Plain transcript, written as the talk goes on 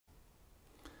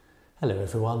Hello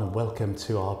everyone and welcome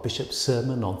to our Bishop's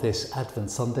Sermon on this Advent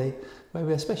Sunday, where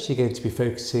we're especially going to be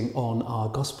focusing on our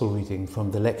Gospel reading from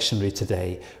the lectionary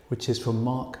today, which is from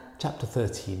Mark chapter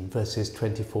 13 verses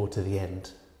 24 to the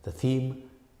end. The theme,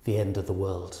 the end of the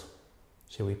world.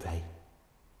 Shall we pray?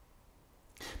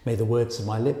 May the words of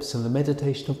my lips and the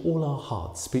meditation of all our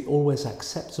hearts be always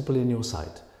acceptable in your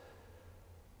sight,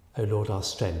 O Lord, our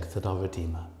strength and our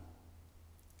Redeemer.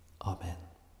 Amen.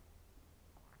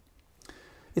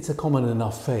 It's a common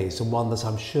enough phrase and one that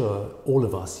I'm sure all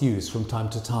of us use from time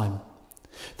to time.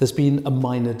 There's been a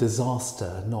minor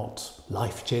disaster, not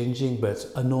life-changing, but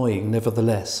annoying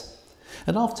nevertheless.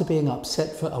 And after being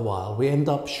upset for a while, we end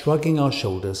up shrugging our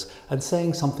shoulders and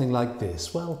saying something like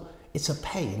this: well, it's a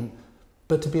pain,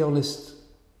 but to be honest,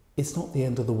 it's not the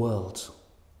end of the world.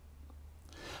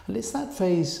 And it's that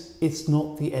phrase, it's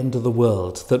not the end of the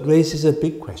world, that raises a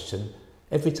big question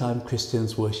every time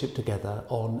Christians worship together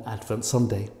on Advent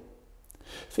Sunday.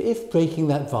 For if breaking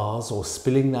that vase or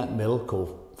spilling that milk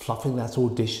or fluffing that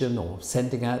audition or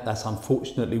sending out that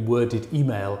unfortunately worded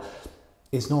email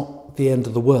is not the end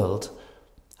of the world,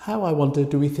 how, I wonder,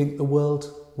 do we think the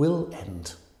world will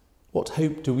end? What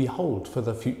hope do we hold for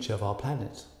the future of our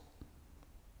planet?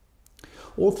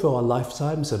 All through our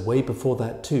lifetimes, and way before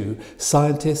that too,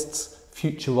 scientists,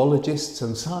 futurologists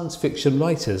and science fiction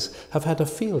writers have had a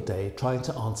field day trying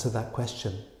to answer that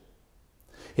question.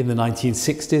 In the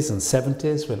 1960s and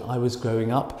 70s, when I was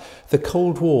growing up, the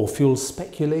Cold War fueled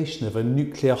speculation of a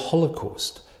nuclear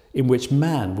holocaust in which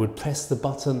man would press the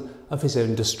button of his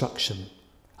own destruction,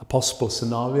 a possible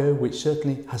scenario which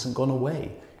certainly hasn't gone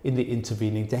away in the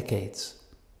intervening decades.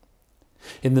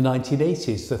 In the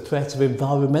 1980s, the threat of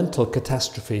environmental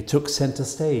catastrophe took centre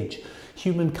stage,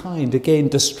 humankind again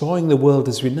destroying the world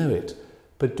as we know it,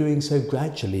 but doing so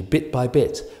gradually, bit by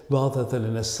bit, rather than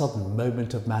in a sudden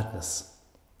moment of madness.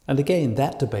 And again,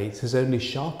 that debate has only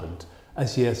sharpened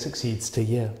as year succeeds to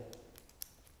year.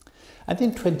 And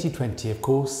in 2020, of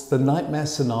course, the nightmare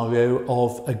scenario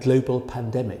of a global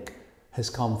pandemic has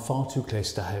come far too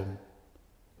close to home,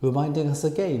 reminding us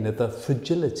again of the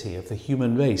fragility of the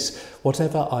human race,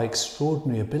 whatever our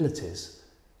extraordinary abilities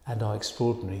and our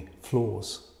extraordinary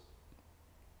flaws.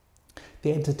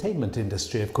 The entertainment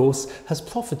industry, of course, has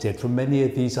profited from many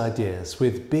of these ideas,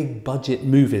 with big budget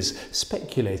movies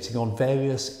speculating on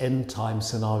various end-time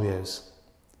scenarios.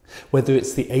 Whether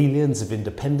it's the aliens of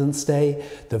Independence Day,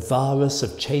 the virus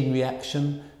of Chain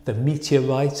Reaction, the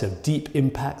meteorite of Deep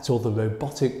Impact, or the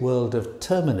robotic world of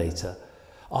Terminator,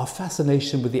 our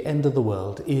fascination with the end of the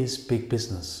world is big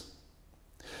business.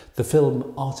 The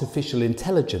film Artificial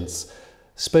Intelligence,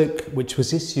 which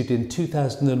was issued in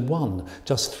 2001,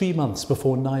 just 3 months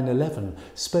before 9/11,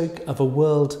 spoke of a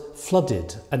world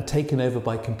flooded and taken over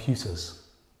by computers.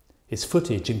 Its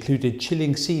footage included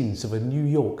chilling scenes of a New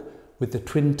York with the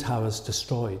Twin Towers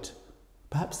destroyed,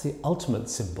 perhaps the ultimate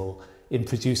symbol in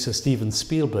producer Steven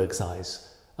Spielberg's eyes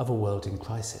of a world in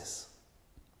crisis.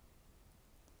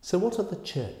 So what of the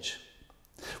church?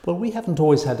 Well, we haven't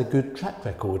always had a good track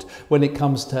record when it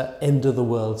comes to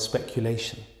end-of-the-world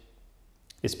speculation.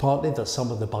 It's partly that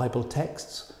some of the Bible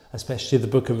texts, especially the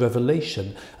book of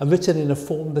Revelation, are written in a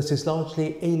form that is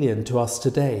largely alien to us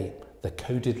today, the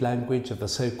coded language of the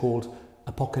so-called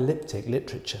apocalyptic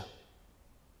literature.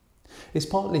 It's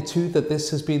partly too that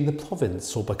this has been the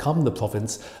province, or become the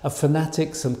province, of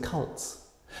fanatics and cults,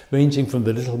 ranging from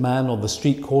the little man on the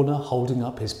street corner holding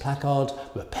up his placard,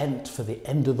 "Repent, for the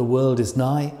end of the world is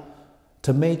nigh,"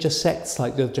 to major sects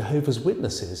like the Jehovah's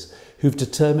Witnesses, who've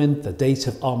determined the date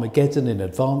of Armageddon in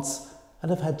advance and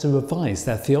have had to revise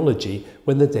their theology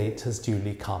when the date has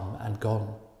duly come and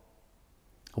gone.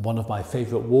 On one of my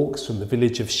favourite walks from the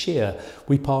village of Shear,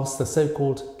 we passed the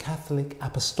so-called Catholic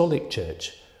Apostolic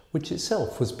Church, which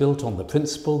itself was built on the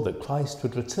principle that Christ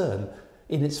would return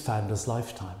in its founder's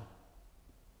lifetime.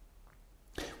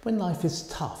 When life is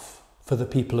tough for the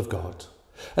people of God,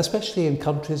 especially in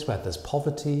countries where there's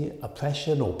poverty,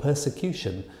 oppression or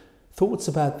persecution, thoughts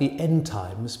about the end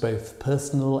times, both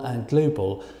personal and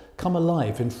global, come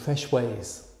alive in fresh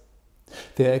ways.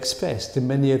 They are expressed in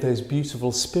many of those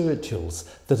beautiful spirituals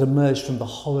that emerged from the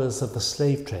horrors of the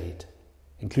slave trade,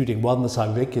 including one that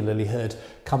I regularly heard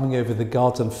coming over the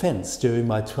garden fence during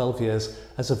my 12 years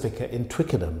as a vicar in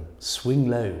Twickenham: "Swing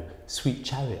low, sweet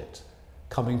chariot,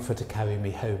 coming for to carry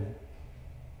me home."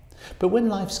 But when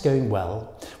life's going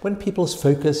well, when people's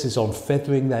focus is on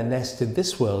feathering their nest in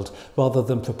this world rather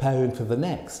than preparing for the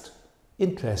next,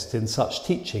 interest in such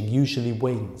teaching usually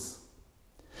wanes.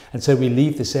 And so we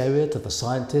leave this area to the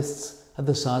scientists and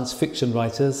the science fiction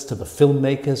writers, to the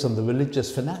filmmakers and the religious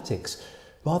fanatics,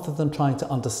 rather than trying to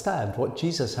understand what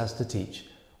Jesus has to teach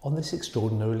on this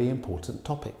extraordinarily important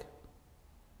topic.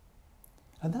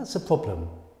 And that's a problem.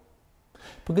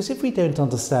 Because if we don't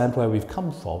understand where we've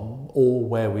come from or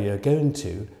where we are going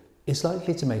to, it's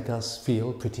likely to make us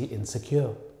feel pretty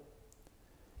insecure.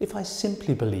 If I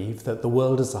simply believe that the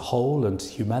world as a whole and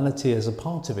humanity as a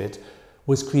part of it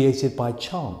was created by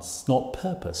chance, not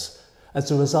purpose, as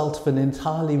a result of an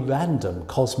entirely random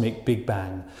cosmic Big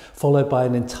Bang, followed by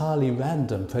an entirely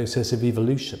random process of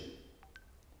evolution.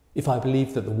 If I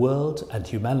believe that the world and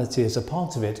humanity as a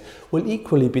part of it will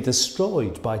equally be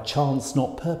destroyed by chance,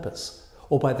 not purpose,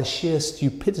 or by the sheer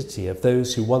stupidity of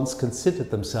those who once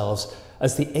considered themselves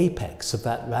as the apex of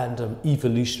that random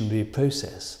evolutionary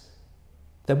process,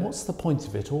 then what's the point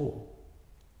of it all?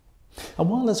 And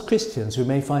while as Christians we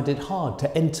may find it hard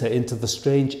to enter into the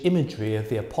strange imagery of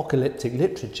the apocalyptic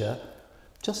literature,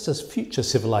 just as future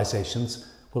civilizations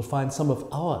will find some of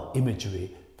our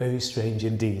imagery very strange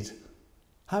indeed,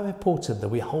 how important that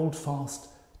we hold fast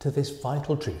to this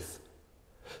vital truth,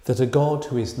 that a God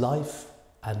who is life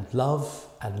and love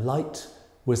and light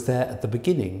was there at the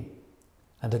beginning,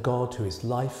 and a God who is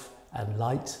life and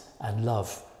light and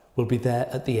love will be there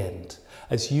at the end,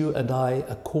 as you and I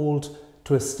are called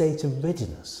to a state of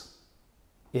readiness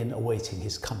in awaiting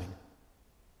his coming.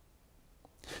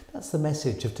 That's the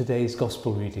message of today's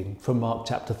Gospel reading from Mark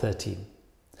chapter 13.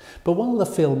 But while the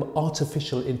film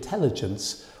Artificial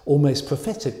Intelligence almost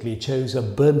prophetically chose a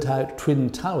burnt-out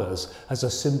twin towers as a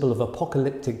symbol of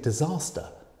apocalyptic disaster,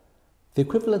 the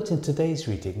equivalent in today's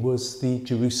reading was the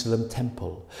Jerusalem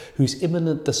temple, whose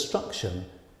imminent destruction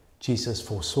Jesus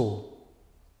foresaw.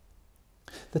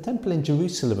 The temple in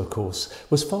Jerusalem, of course,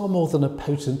 was far more than a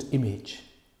potent image.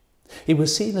 It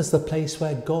was seen as the place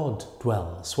where God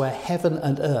dwells, where heaven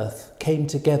and earth came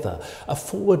together, a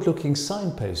forward-looking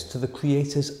signpost to the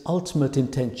Creator's ultimate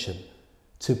intention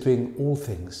to bring all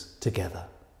things together.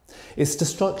 Its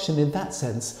destruction in that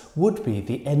sense would be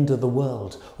the end of the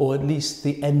world, or at least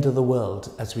the end of the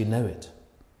world as we know it.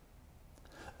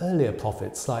 Earlier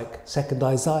prophets like 2nd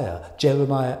Isaiah,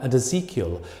 Jeremiah and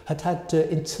Ezekiel had to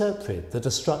interpret the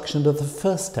destruction of the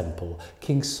first temple,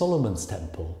 King Solomon's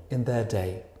temple, in their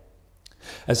day.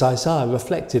 As Isaiah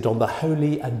reflected on the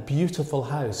holy and beautiful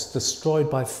house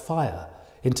destroyed by fire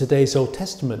in today's Old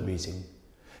Testament reading,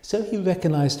 so he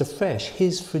recognized afresh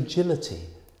his fragility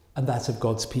and that of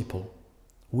God's people.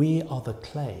 We are the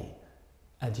clay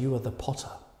and you are the potter.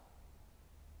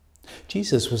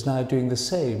 Jesus was now doing the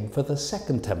same for the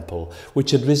second temple,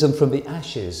 which had risen from the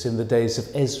ashes in the days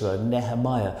of Ezra,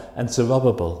 Nehemiah and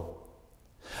Zerubbabel.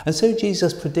 And so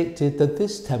Jesus predicted that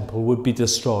this temple would be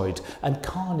destroyed and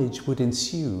carnage would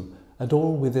ensue, and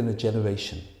all within a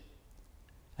generation.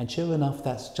 And sure enough,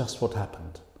 that's just what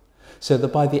happened. So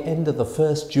that by the end of the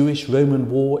First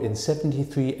Jewish-Roman War in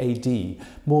 73 AD,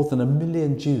 more than 1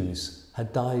 million Jews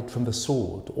had died from the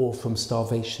sword or from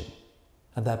starvation,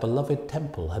 and their beloved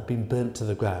temple had been burnt to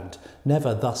the ground,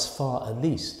 never thus far at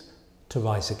least to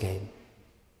rise again.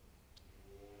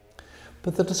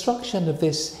 But the destruction of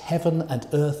this heaven and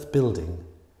earth building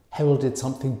heralded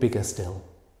something bigger still.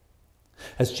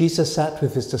 As Jesus sat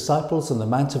with his disciples on the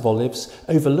Mount of Olives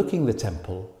overlooking the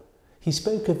temple, he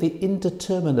spoke of the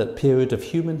indeterminate period of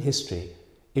human history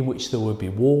in which there would be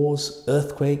wars,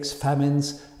 earthquakes,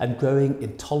 famines, and growing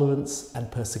intolerance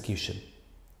and persecution.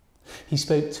 He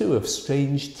spoke too of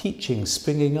strange teachings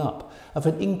springing up, of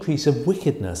an increase of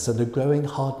wickedness and a growing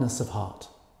hardness of heart.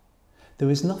 There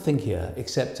is nothing here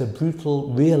except a brutal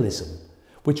realism,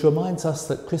 which reminds us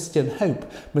that Christian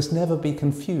hope must never be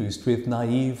confused with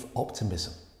naive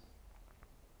optimism.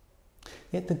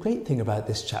 Yet the great thing about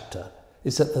this chapter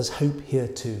is that there's hope here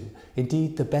too,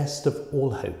 indeed the best of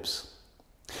all hopes.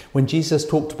 When Jesus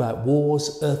talked about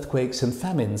wars, earthquakes and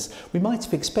famines, we might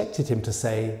have expected him to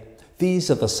say, "These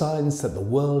are the signs that the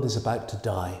world is about to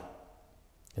die."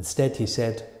 Instead, he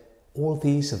said, "All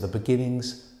these are the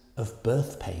beginnings of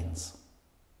birth pains."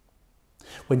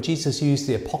 When Jesus used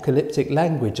the apocalyptic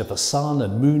language of the sun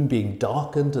and moon being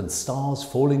darkened and stars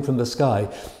falling from the sky,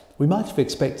 we might have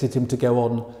expected him to go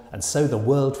on, "And so the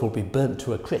world will be burnt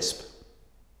to a crisp."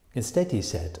 Instead, he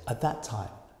said, "At that time,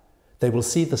 they will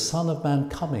see the Son of Man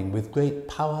coming with great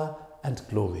power and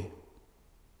glory."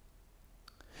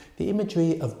 The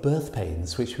imagery of birth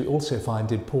pains, which we also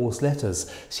find in Paul's letters,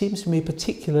 seems to me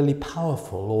particularly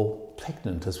powerful, or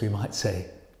pregnant as we might say.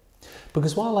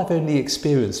 Because while I've only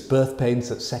experienced birth pains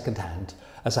at second hand,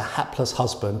 as a hapless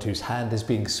husband whose hand is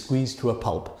being squeezed to a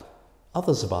pulp,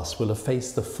 others of us will have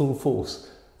faced the full force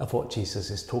of what Jesus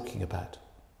is talking about.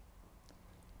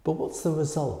 But what's the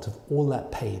result of all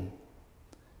that pain?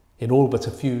 In all but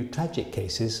a few tragic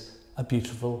cases, a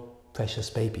beautiful,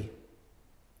 precious baby.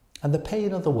 And the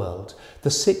pain of the world,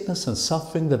 the sickness and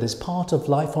suffering that is part of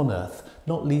life on earth,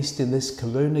 not least in this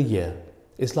corona year,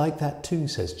 is like that too,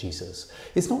 says Jesus.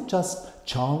 It's not just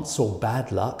chance or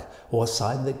bad luck or a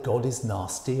sign that God is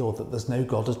nasty or that there's no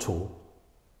God at all.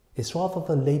 It's rather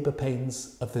the labour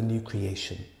pains of the new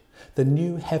creation, the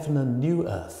new heaven and new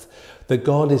earth that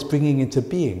God is bringing into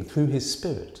being through his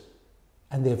Spirit,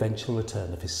 and the eventual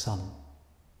return of his Son.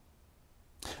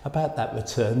 About that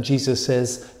return, Jesus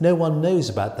says, no one knows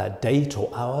about that date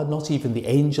or hour, not even the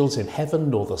angels in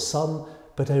heaven nor the Son,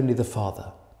 but only the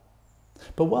Father.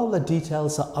 But while the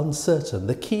details are uncertain,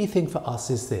 the key thing for us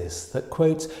is this, that,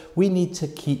 quote, we need to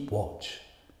keep watch,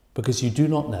 because you do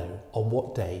not know on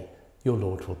what day your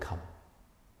Lord will come.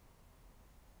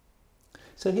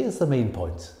 So here's the main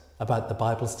point about the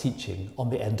Bible's teaching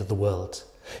on the end of the world.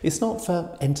 It's not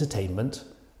for entertainment,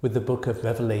 with the book of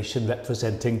Revelation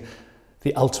representing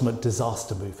the ultimate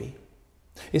disaster movie.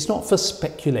 It's not for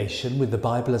speculation, with the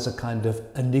Bible as a kind of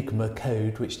enigma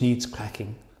code which needs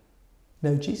cracking.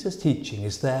 No, Jesus' teaching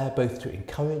is there both to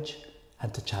encourage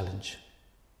and to challenge.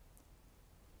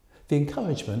 The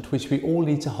encouragement which we all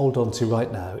need to hold on to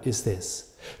right now is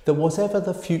this, that whatever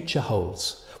the future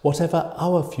holds, whatever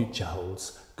our future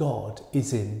holds, God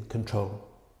is in control.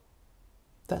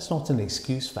 That's not an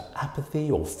excuse for apathy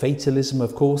or fatalism,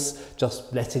 of course,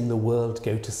 just letting the world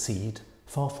go to seed.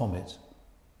 Far from it.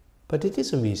 But it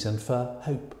is a reason for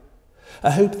hope.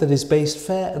 A hope that is based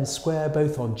fair and square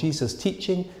both on Jesus'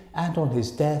 teaching and on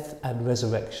his death and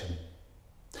resurrection.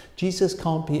 Jesus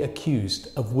can't be accused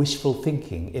of wishful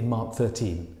thinking in Mark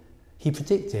 13. He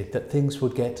predicted that things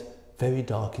would get very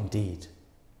dark indeed.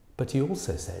 But he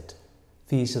also said,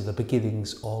 these are the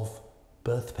beginnings of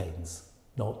birth pains,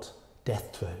 not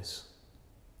death throes.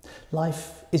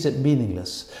 Life isn't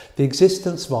meaningless. The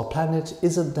existence of our planet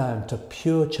isn't down to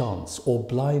pure chance or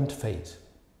blind fate.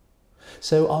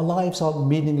 So our lives aren't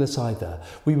meaningless either.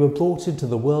 We were brought into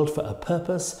the world for a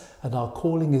purpose, and our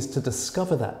calling is to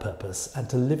discover that purpose and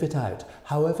to live it out,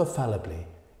 however fallibly,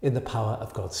 in the power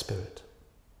of God's Spirit.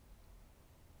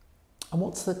 And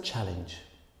what's the challenge?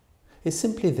 It's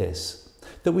simply this,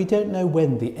 that we don't know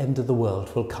when the end of the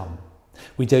world will come.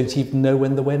 We don't even know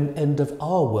when the end of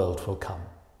our world will come.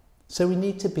 So we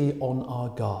need to be on our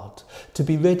guard, to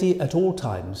be ready at all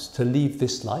times to leave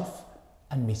this life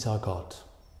and meet our God.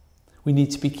 We need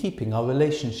to be keeping our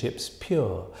relationships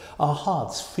pure, our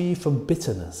hearts free from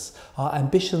bitterness, our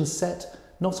ambitions set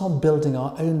not on building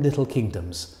our own little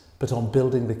kingdoms, but on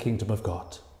building the kingdom of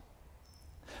God.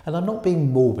 And I'm not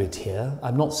being morbid here.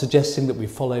 I'm not suggesting that we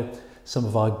follow some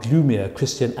of our gloomier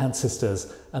Christian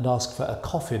ancestors and ask for a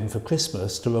coffin for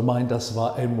Christmas to remind us of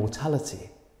our own mortality.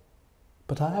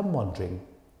 But I am wondering,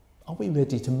 are we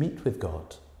ready to meet with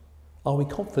God? Are we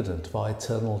confident of our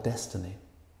eternal destiny?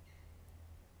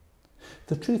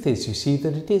 The truth is, you see,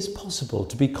 that it is possible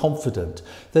to be confident,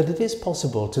 that it is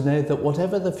possible to know that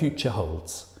whatever the future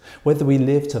holds, whether we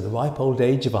live to the ripe old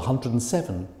age of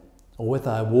 107, or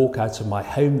whether I walk out of my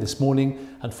home this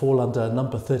morning and fall under a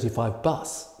number 35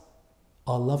 bus,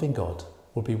 our loving God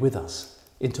will be with us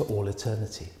into all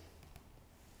eternity.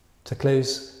 To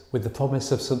close with the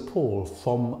promise of St. Paul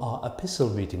from our epistle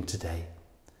reading today,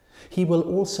 he will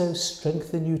also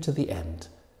strengthen you to the end,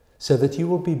 so that you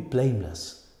will be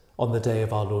blameless on the day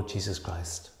of our Lord Jesus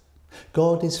Christ.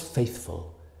 God is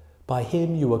faithful. By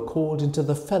him you are called into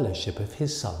the fellowship of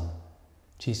his Son,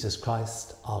 Jesus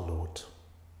Christ our Lord.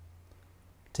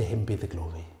 To him be the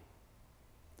glory.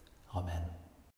 Amen.